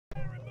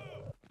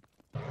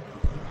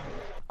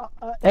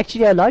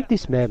Actually, I like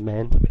this map,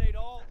 man.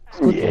 It's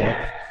good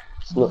Yeah,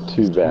 it's not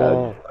too It's bad.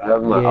 more, I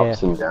have my yeah.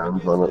 ups and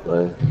downs on it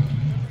though.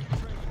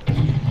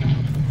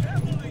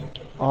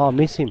 Oh,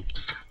 miss him.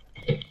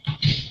 Okay.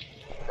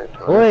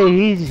 Oh,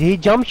 he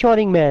jump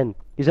shotting, man.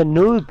 He's a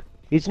noob.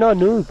 He's not a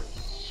noob.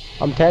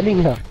 I'm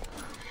telling her.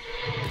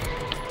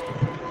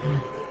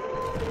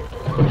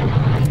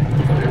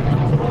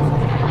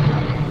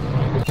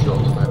 Good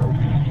shots,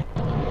 man.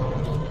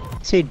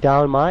 Sit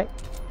down, mate.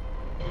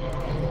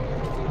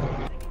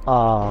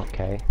 Oh,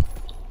 okay.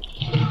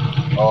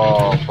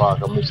 Oh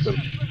fuck, I missed him.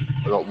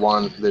 I got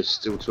one. There's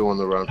still two on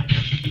the run.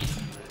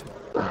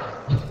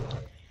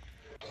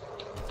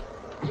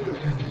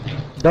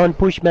 Don't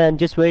push, man.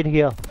 Just wait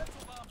here.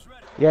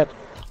 Yep.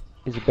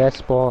 It's the best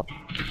spot.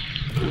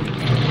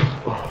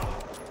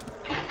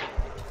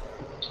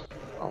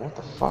 Oh, what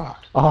the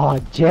fuck? Oh,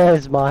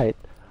 jazz, mate.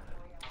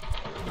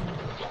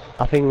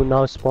 I think we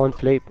now spawn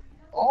flip.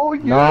 Oh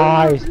yeah.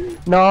 Nice,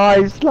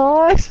 nice,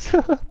 nice.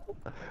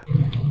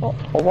 Oh,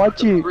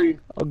 watch you. Three.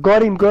 Oh,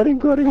 got him. They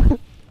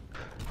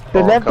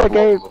Oh, left the couple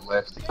game. of them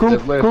left.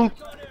 They've left.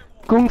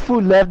 Kung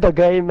Fu left the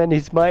game and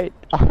his mate.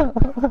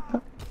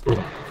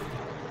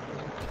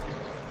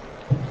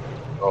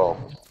 Oh,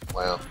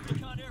 wow.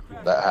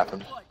 That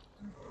happened.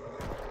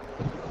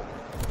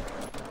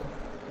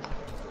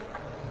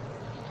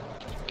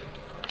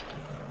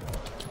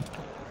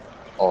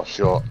 Oh,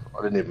 shot.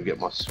 I didn't even get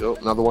my shot.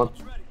 Another one.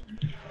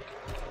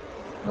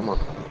 Come on.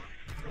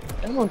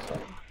 Come on.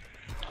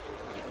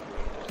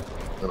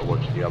 I'm gonna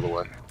watch the other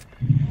way.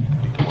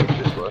 Watch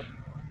this way.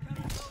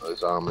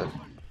 There's armor.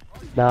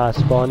 Nah,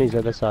 spawn is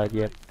other side,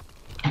 yep.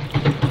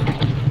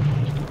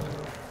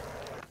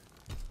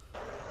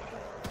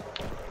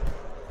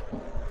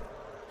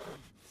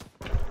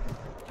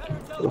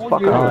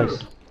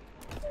 Nice.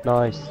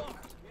 Nice.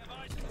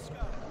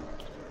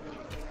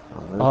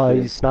 Oh,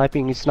 he's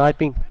sniping.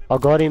 I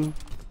got him.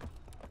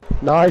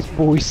 Nice,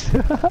 boys.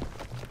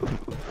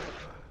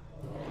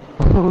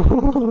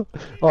 Oh,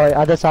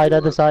 other side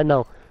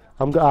now.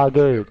 I'm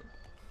good.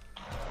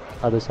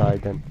 Other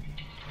side then.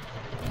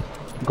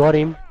 Got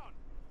him.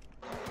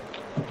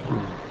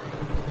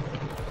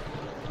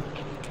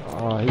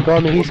 Oh, he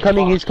got me. He's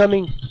coming.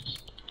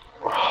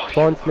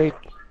 Spawn flip.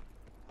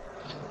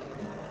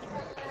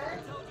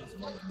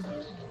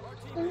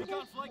 You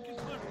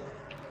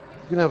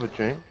can have a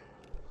drink.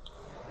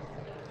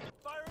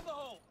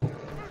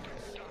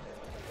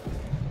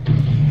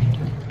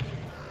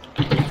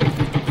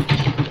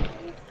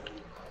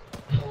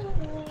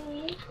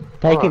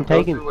 Take him.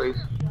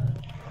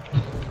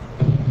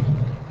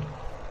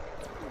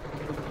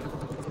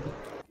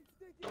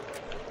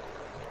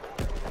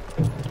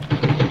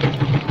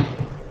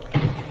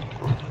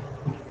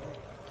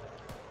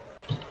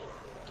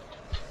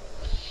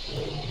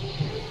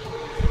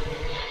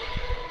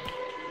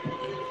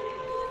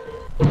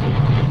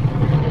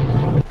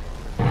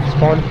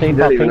 Spawn flip,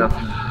 I think.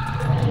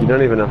 You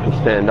don't even have to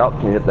stand up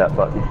and hit that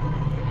button.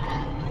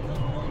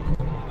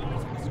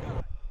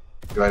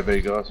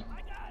 UAV, guys.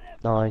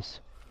 Nice.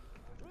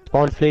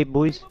 Spawn flip,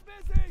 boys.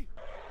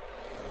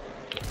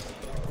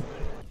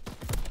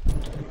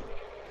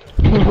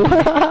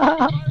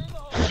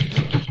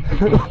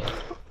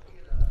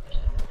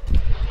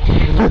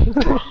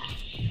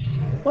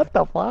 What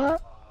the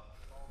fuck?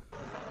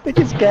 They're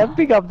just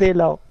camping up there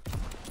now.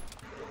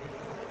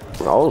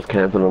 I was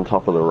camping on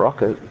top of the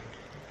rocket.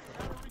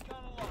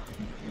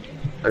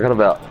 I got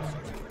about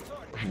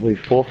probably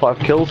 4 or 5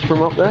 kills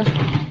from up there.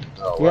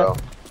 Oh wow.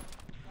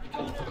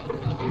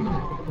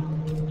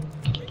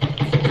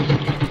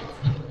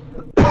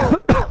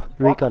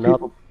 Recon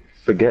up.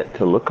 Forget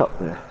to look up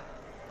there.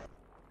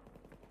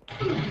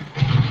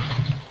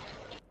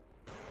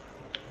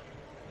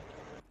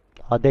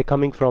 Are they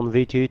coming from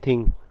V2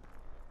 thing?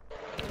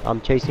 I'm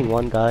chasing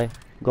one guy.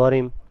 Got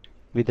him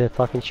with a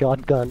fucking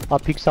shotgun. I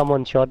picked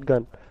someone's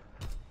shotgun.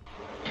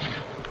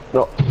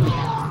 No.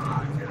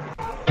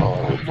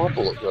 Oh, my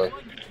bullet go.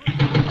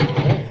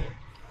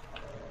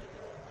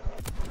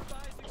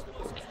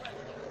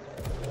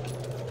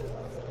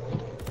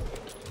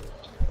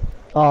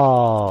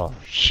 Oh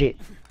shit.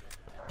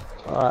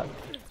 Alright.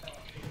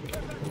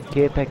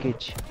 Care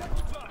package.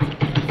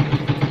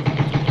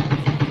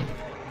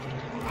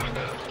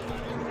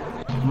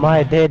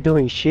 They're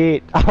doing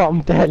shit.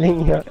 I'm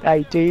telling you.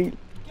 18,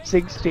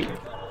 60.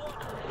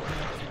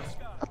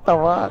 What the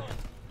fuck?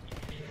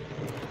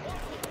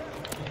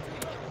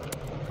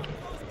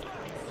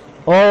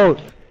 Oh!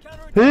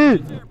 Who?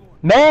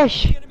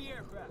 Mesh!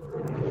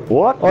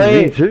 What? Oh,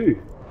 V2?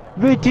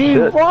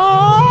 V2!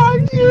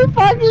 What? You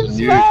fucking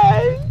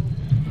smash!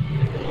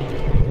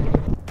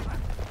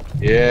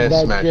 Yeah,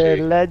 smash it.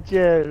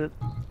 Legend!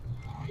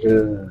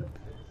 Yeah.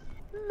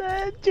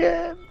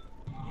 Legend!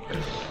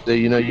 So,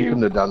 you know, you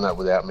couldn't have done that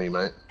without me,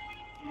 mate.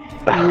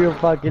 You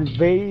fucking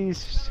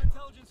beast!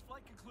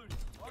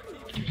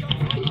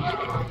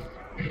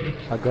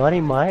 I got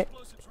him, mate.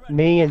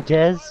 Me and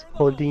Jazz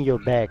holding your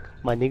back,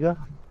 my nigga.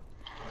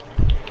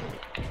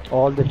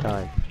 All the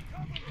time.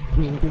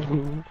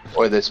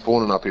 Wait, they're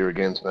spawning up here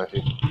again,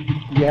 Smashy.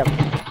 Yep.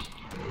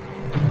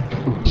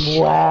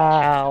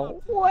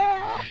 Wow.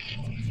 Wow.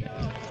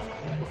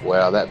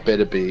 Wow, that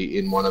better be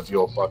in one of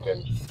your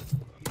fucking...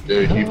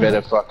 Dude, you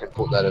better fucking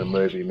put that in a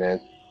movie,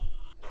 man.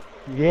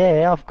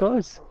 Yeah, of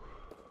course.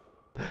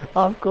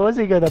 Of course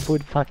you're gonna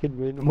put fucking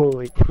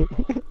movie.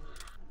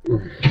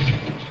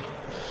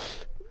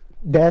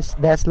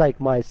 That's like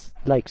my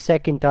like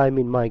second time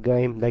in my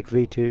game, like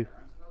V2.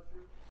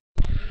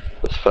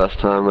 That's the first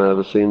time I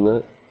ever seen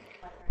that.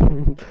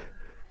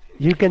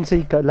 You can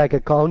see like a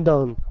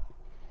countdown.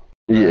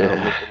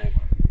 Yeah.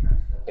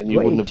 And you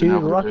wouldn't Wait, have been two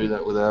able to do rocket,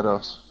 that without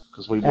us.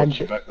 Because we watched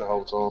you and back the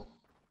whole time.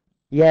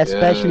 yeah, Yeah.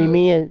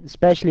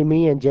 especially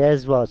me and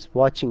Jazz was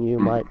watching you,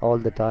 mate, all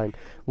the time.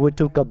 We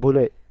took a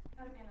bullet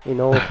in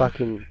all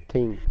fucking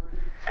thing.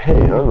 Hey,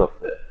 I'm not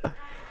there.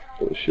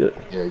 Oh shit.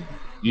 Yeah,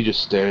 you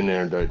just stand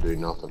there and don't do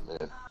nothing,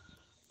 man.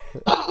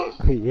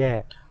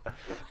 Yeah,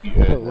 You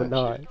earn well,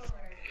 that shit. nice.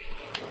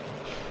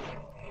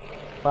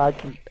 But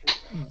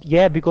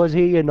yeah, because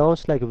he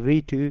announced like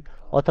V2,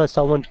 I thought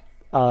someone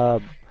uh,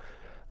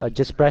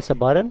 just press a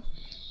button.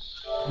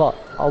 But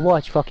I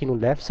watch fucking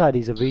left side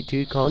is a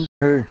V2 count.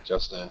 Who?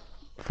 Just now.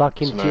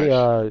 Fucking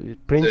Smash.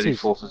 princess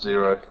 34 for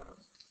 0.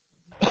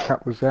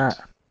 What was that?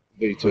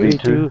 V2.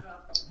 V2.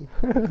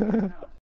 V2.